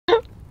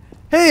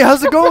Hey,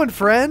 how's it going,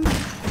 friend?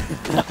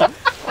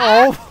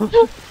 Oh.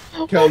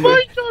 Oh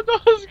my god,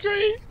 that was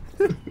great.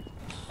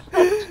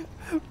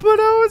 But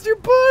how was your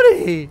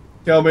buddy?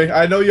 Kill me.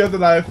 I know you have the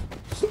knife.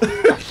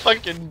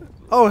 Fucking.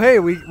 Oh, hey,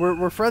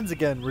 we're friends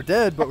again. We're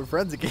dead, but we're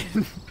friends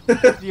again.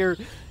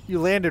 You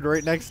landed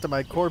right next to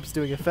my corpse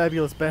doing a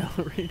fabulous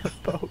ballerina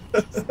pose.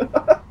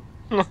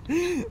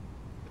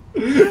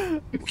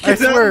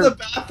 Get out of the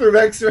bathroom,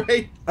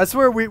 X-ray. I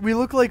swear, we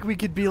look like we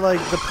could be like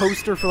the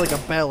poster for like a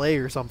ballet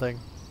or something.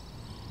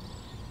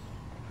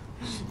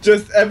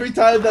 Just every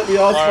time that we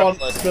all spawn in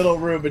this middle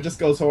room, it just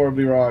goes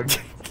horribly wrong.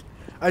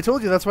 I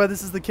told you, that's why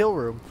this is the kill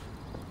room.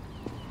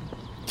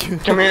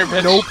 Come here,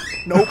 bitch. Nope,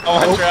 nope, I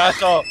want nope. your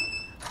ass off.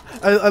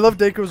 I love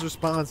Daiko's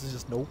response. It's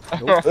just nope,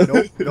 nope,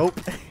 nope, nope.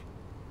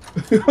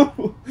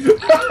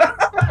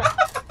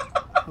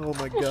 Oh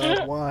my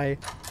god, why?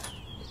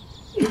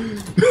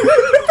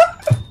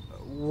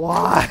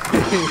 Why?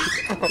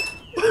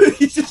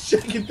 He's just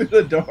shaking through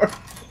the door.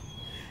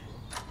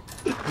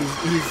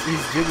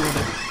 He's jiggling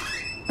it.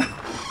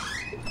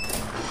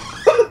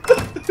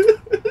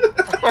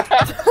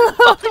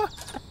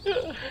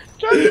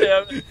 God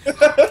damn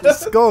it.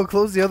 Just go,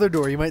 close the other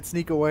door. You might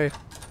sneak away.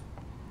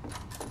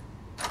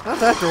 Not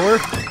that door.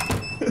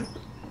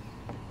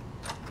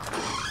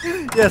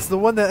 Yes, the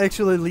one that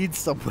actually leads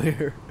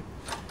somewhere.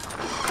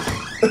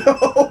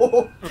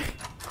 Oh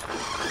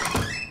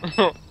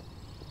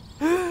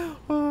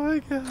my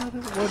god,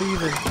 what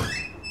even?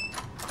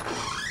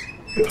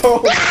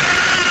 Oh.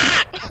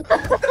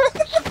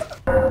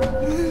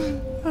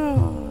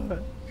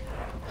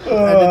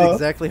 I did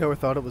exactly how I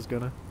thought it was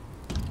gonna.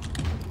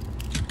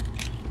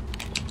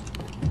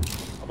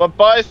 I'm a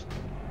bice,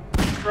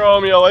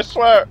 Romeo, I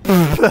swear.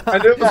 I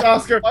knew it was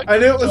Oscar. I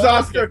knew it was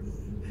Oscar.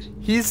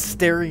 He's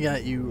staring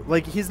at you.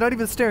 Like, he's not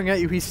even staring at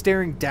you, he's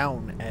staring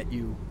down at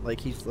you. Like,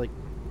 he's, like,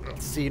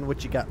 seeing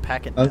what you got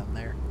packing down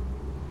there.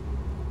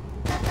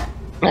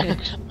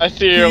 I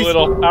see your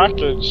little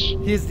package.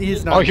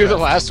 He's not. Oh, you're the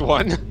last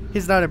one?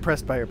 He's not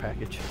impressed by your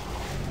package.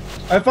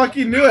 I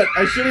fucking knew it.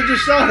 I should have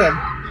just shot him.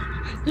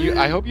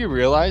 I hope you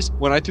realize,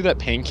 when I threw that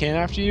paint can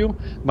after you,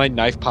 my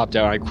knife popped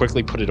out and I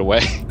quickly put it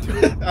away.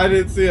 I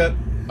didn't see it.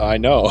 I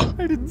know.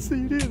 I didn't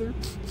see it either.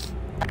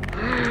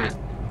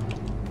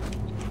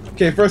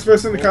 Okay, first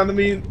person to come to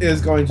me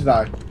is going to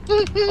die.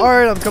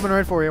 Alright, I'm coming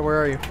right for you.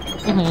 Where are you?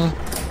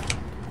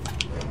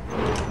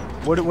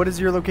 What is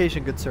your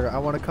location, good sir? I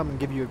want to come and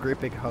give you a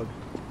great big hug.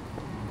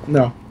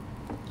 No.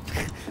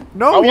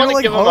 No, I you want don't to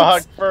like give hugs? him a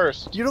hug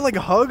first. You don't like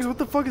hugs? What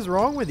the fuck is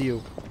wrong with you?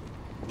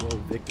 Whoa,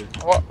 Victor.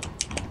 What?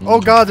 Oh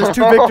god, there's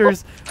two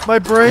Victors. My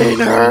brain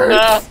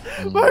hurts.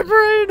 My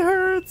brain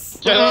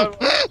hurts. Get out.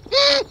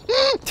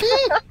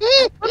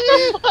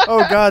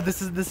 Oh god,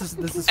 this is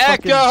fucking.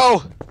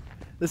 Echo!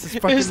 This is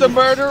fucking. He's the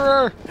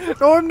murderer!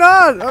 No, I'm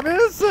not. I'm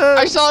innocent.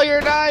 I saw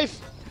your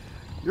knife!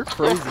 You're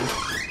crazy.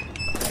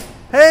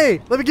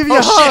 Hey, let me give you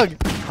a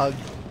hug. Hug.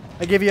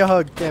 I gave you a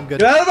hug. Damn good.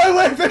 Get out of my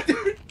way, Victor!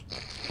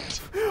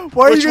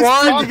 Why are Which you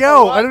guys one? freaking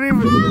out? I don't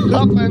even.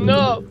 Up and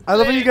up. I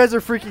love how you guys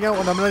are freaking out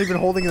when I'm not even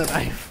holding the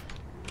knife.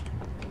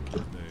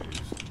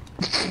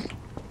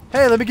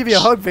 Hey, let me give you a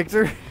hug,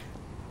 Victor.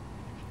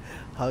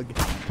 Hug.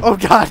 Oh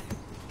god.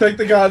 Take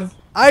the guns.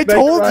 I Make it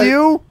told right.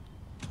 you.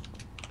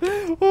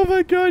 Oh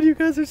my god, you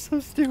guys are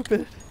so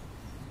stupid.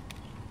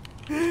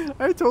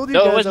 I told you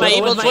No, guys. it was my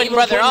evil twin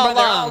brother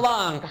all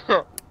along.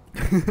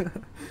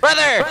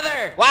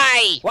 Brother!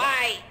 Why?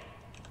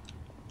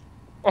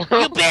 You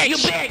bitch! You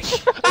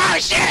bitch! Oh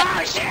shit!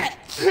 Oh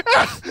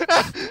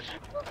shit!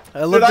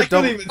 I love Dude, the I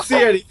couldn't even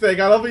see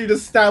anything. I love when you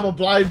just stab a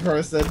blind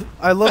person.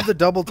 I love the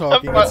double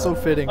talking. It's so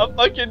fitting. I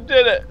fucking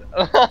did it.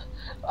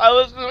 I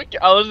was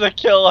the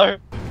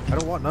killer. I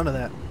don't want none of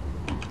that.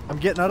 I'm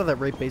getting out of that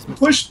rape basement.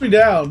 Pushed me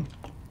down.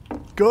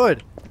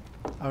 Good.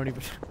 I don't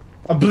even.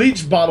 A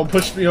bleach bottle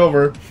pushed me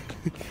over.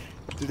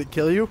 Did it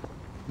kill you?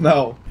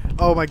 No.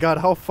 Oh my god,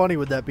 how funny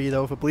would that be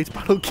though if a bleach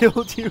bottle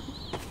killed you?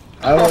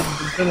 I would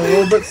have been a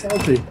little bit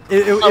salty.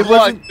 It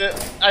wasn't.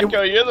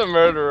 Echo, you're the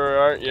murderer,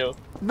 aren't you?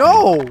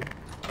 No.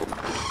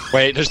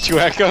 Wait, there's two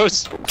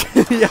Echoes?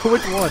 Yeah,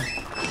 which one?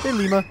 Hey,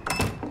 Lima.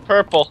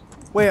 Purple.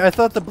 Wait, I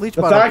thought the bleach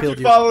The bottle fact killed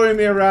you're you. following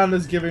me around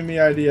is giving me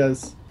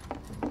ideas.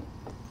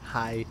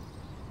 Hi.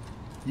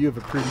 You have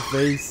a pretty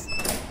face.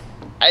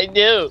 I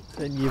do.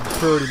 And you have a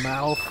pretty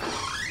mouth.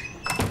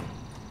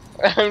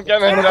 I'm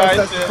gonna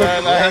die soon,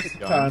 and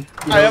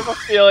I have a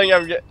feeling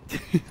I'm get.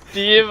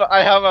 Steve,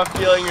 I have a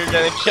feeling you're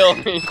gonna kill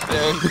me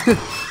soon.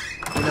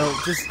 You know,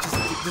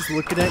 just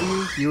looking at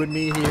you and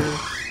me here,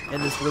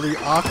 in this really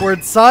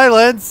awkward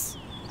silence.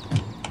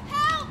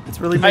 It's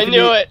really I making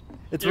knew me, it.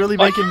 It's You really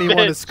making me fucking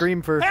want to bitch.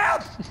 scream for. I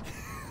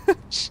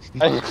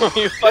know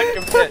you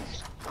fucking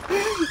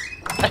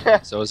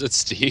bitch. So is it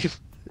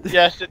Steve?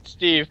 Yes, it's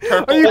Steve.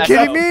 Purple. Are you Echo.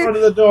 kidding In me? front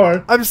of the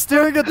door. I'm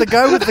staring at the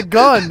guy with the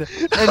gun,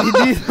 and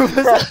neither of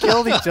us have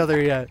killed each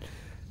other yet.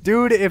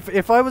 Dude,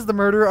 if I was the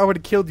murderer, I would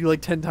have killed you like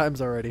 10 times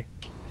already.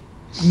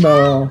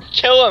 No.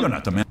 Kill him. You're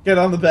not the man. Get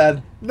on the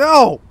bed.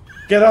 No!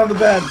 Get on the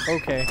bed.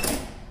 Okay.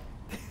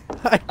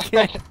 I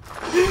can't.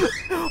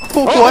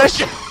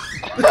 What?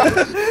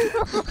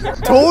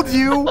 Told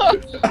you. I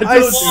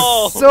told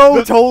you.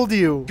 so told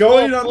you.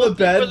 Going on the Look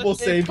bed for the will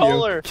same save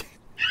color. you.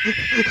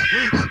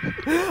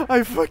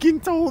 I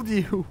fucking told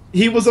you.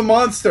 He was a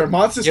monster.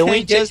 Monsters Can can't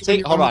we get just you when take?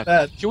 you're Hold on on. the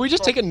bed. Can we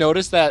just take a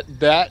notice that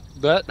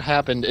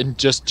happened in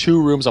just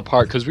 2 rooms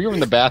apart? Because we were in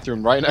the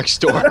bathroom right next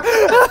door,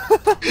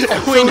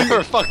 and we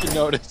never fucking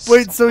noticed.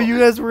 Wait, so you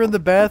guys were in the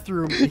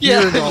bathroom?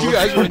 Yeah, hearing all you of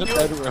guys it. were in the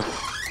bedroom.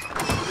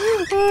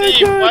 Oh,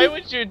 Steve, God. why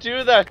would you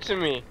do that to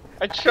me?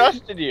 I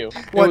trusted you.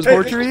 What, was-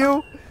 torture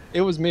you? It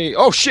was me.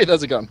 Oh shit,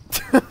 that's a gun.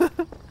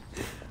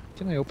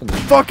 Can I open this?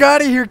 Fuck out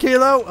of here,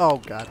 Kalo!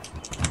 Oh god.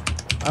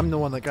 I'm the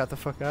one that got the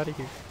fuck out of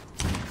here.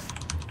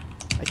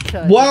 I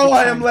can't. Wow,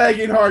 I am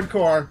lagging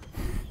hardcore.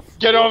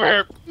 Get over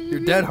here. You're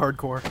dead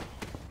hardcore.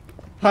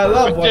 I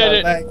love when did I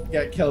it. lag and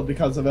get killed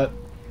because of it.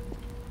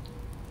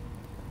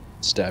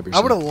 Stab I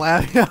yourself. would have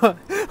laughed. I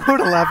would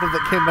have laughed if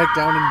they came back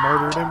down and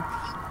murdered him.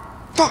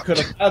 Could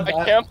have had I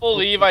that. can't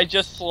believe I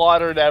just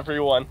slaughtered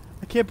everyone.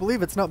 I can't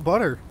believe it's not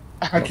butter.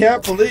 I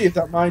can't believe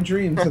that my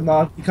dreams have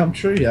not become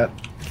true yet.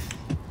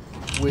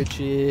 Which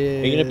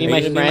is. Are you gonna be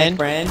my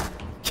friend?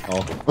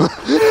 Oh.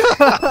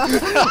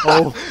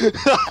 Oh.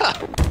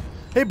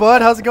 Hey,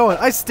 bud, how's it going?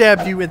 I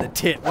stabbed you in the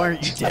tit. Why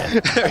aren't you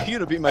dead? Are you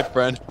gonna be my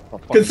friend?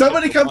 Can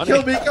somebody come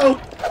kill me? Go!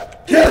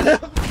 Get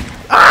him!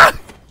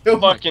 Kill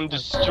me. Fucking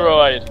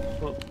destroyed.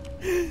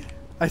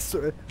 I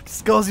swear.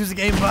 Skull's using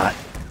aimbot.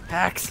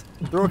 Hacks.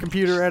 Throw a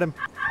computer at him.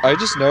 I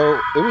just know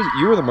it was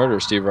you were the murderer,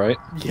 Steve, right?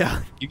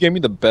 Yeah. You gave me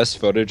the best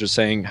footage of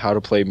saying how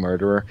to play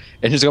murderer,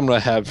 and he's gonna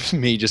have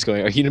me just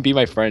going, "Are you gonna be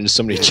my friend?" And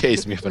somebody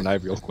chase me with a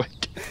knife real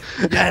quick.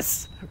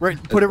 Yes.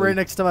 Right. Put it right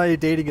next to my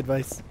dating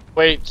advice.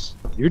 Wait.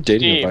 You're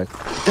dating Steve.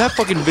 advice. That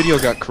fucking video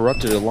got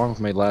corrupted along with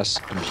my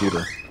last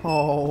computer,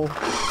 Oh.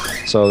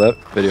 so that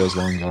video is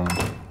long gone.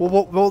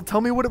 Well, tell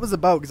me what it was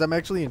about, because I'm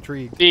actually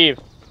intrigued. Steve.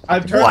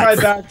 I've turned What?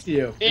 my back to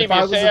you. Steve, If I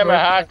you was say I'm a virgin,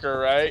 hacker,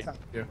 right? I'd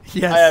you.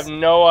 Yes. I have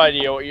no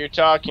idea what you're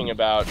talking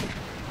about.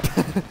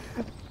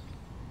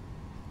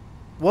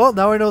 Well,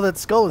 now I know that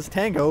Skull is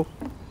Tango.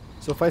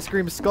 So if I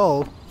scream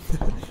Skull,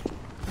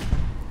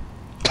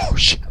 Oh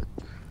shit!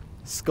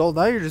 Skull,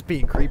 now you're just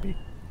being creepy.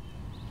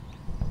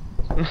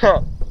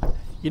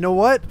 You know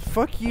what?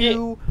 Fuck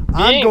you.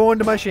 I'm Ding. going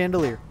to my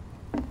chandelier.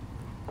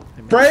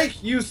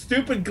 Break, you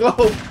stupid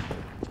globe!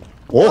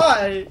 Whoa.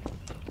 Why?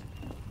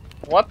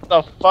 What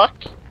the fuck?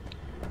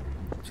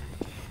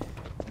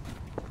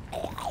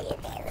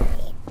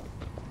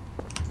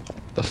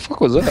 The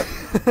fuck was that?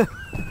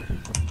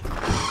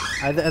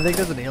 I think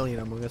there's an alien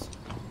among us.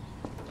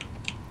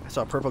 I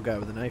saw a purple guy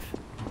with a knife.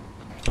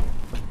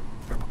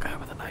 Purple guy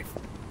with a knife.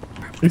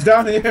 He's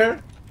down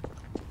here.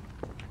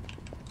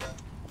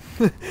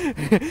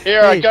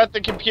 Here, I got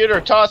the computer.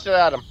 Toss it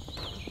at him.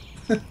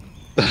 The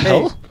Hey,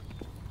 hell?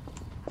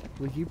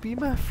 will you be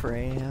my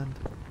friend?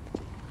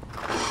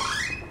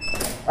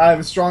 I have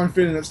a strong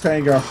feeling it's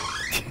Tango.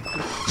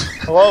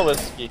 Hello,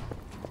 Whiskey.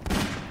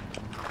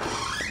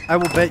 I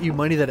will bet you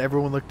money that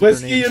everyone looked at their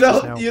Whiskey, names you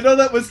just know, now. you know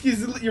that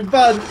whiskey's your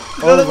bud. You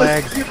Oh, know that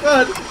lag. whiskey's your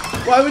bud.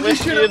 Why would you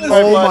Whiskey shoot at is whiskey?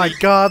 Oh my buddy.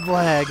 god,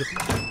 lag.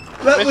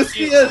 Let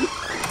Whiskey- whiskey in.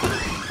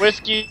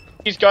 Whiskey,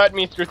 he's got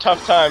me through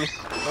tough times.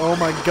 Oh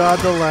my god,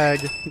 the lag.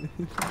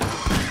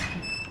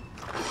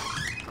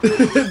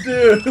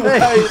 Dude, Hey,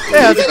 why?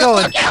 hey, how's it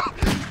going?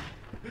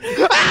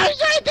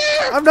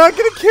 I'm not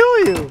gonna kill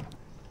you.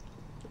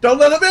 Don't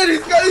let him in.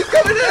 He's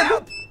coming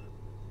in.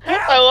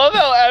 I love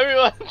how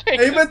everyone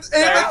thinks Aim at it's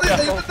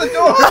the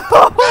door.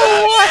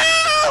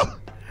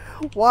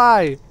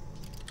 Why?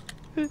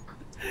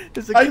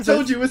 Is it I 'cause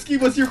told you, whiskey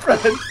was your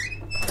friend.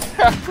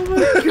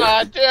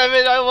 God damn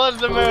it, I was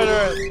the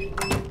murderer.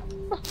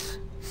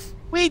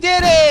 We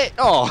did it!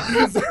 Oh.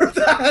 You deserve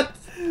that.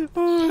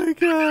 Oh my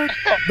god.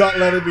 Not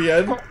letting me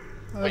in.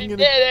 We did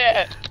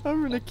it.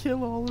 I'm gonna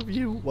kill all of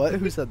you. What?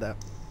 Who said that?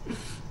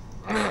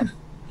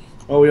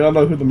 Oh, we all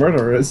know who the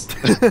murderer is.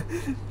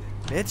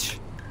 Bitch.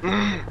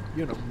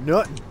 You know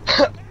nothing.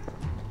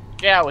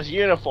 Yeah, it was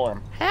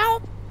uniform.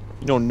 Help!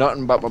 You know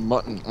nothing about my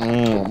mutton.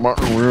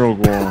 Mutton real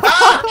good.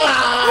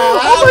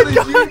 How did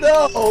you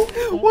know?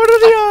 What are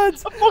the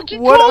odds? I fucking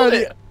What called are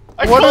it.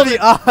 the What are called the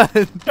it.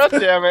 odds? God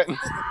damn it.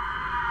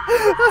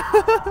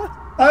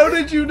 How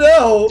did you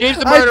know? Steve's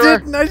the I murderer.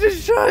 didn't. I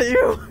just shot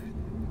you.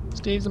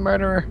 Steve's the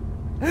murderer.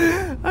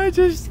 I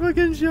just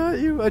fucking shot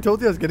you. I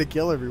told you I was gonna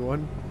kill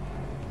everyone.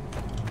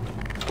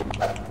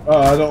 Oh,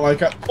 I don't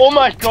like it. Oh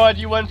my god,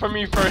 you went for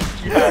me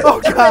first. You,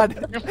 Oh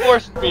god. you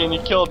forced me and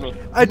you killed me.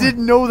 I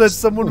didn't know that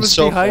someone I'm was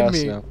so behind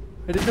fast me. now.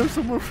 I didn't know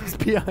someone was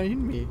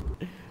behind me.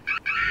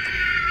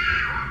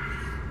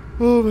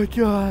 Oh my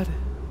god.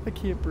 I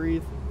can't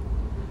breathe.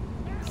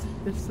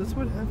 Is this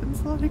what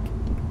happens like?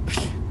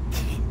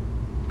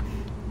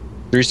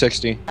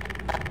 360.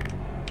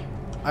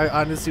 I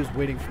honestly was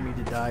waiting for me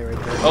to die right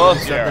there. Oh, You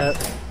said Sarah.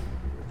 that.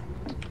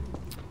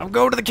 I'm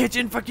going to the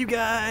kitchen. Fuck you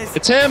guys.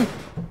 It's him!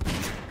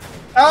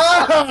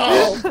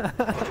 Oh!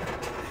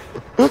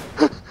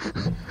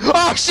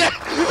 Oh shit!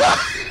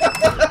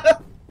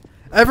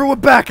 Everyone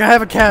back. I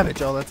have a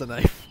cabbage. Oh, that's a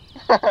knife.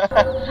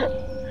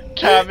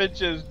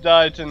 cabbages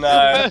die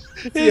tonight.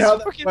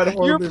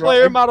 Your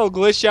player model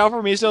glitched out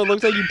for me, so it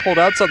looked like you pulled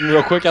out something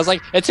real quick. I was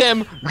like, it's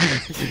him!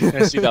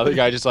 I see the other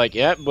guy just like,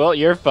 yep, well,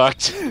 you're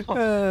fucked.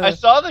 I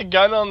saw the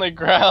gun on the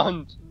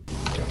ground.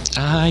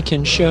 I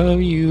can show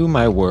you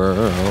my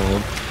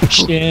world.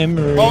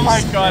 Shimmering. Oh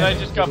my god, I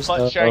just got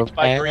butt shanked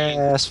by green.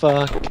 Ass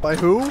fuck. By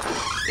who?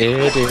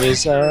 It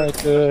is a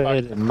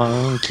good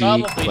monkey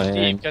Probably when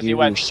Steve, 'cause he you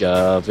went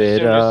shove it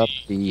soon as up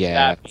he the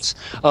ass.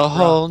 A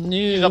whole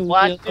new. He's a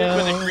black dude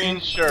with a green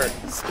shirt.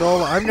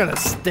 Skull, I'm gonna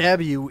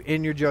stab you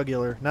in your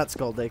jugular. Not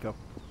Skull, Daiko.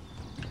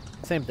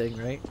 Same thing,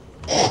 right?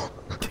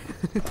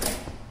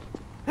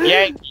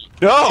 Yankee.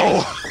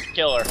 No!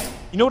 Killer.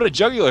 You know what a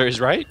jugular is,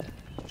 right?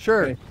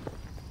 Sure.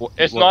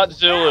 It's not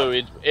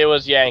Zulu, it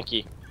was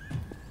Yankee.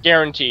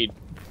 Guaranteed.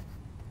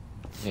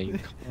 Yeah,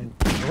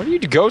 what are you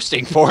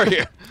ghosting for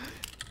here?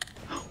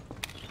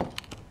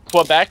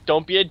 Quebec,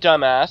 don't be a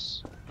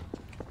dumbass.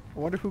 I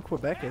wonder who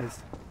Quebec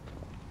is.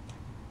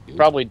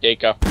 Probably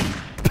Daiko.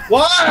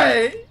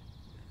 Why?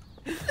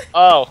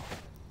 Oh.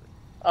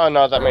 Oh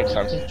no, that makes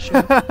sense.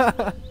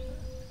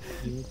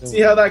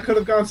 See how that could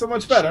have gone so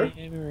much better?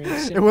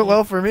 It went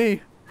well for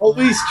me.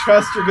 Always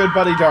trust your good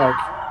buddy Dark.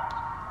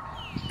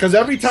 Because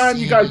every time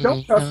you guys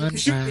don't trust him, you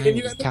shoot me and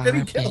you end up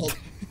getting killed.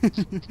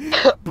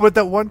 But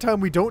that one time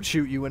we don't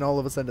shoot you and all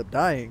of us end up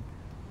dying.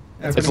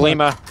 It's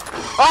Lima.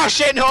 Oh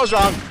shit, no, I was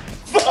wrong.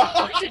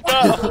 Fucking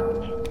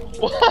no.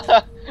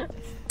 What?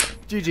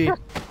 GG.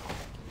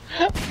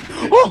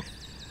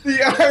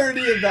 The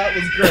irony of that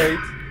was great.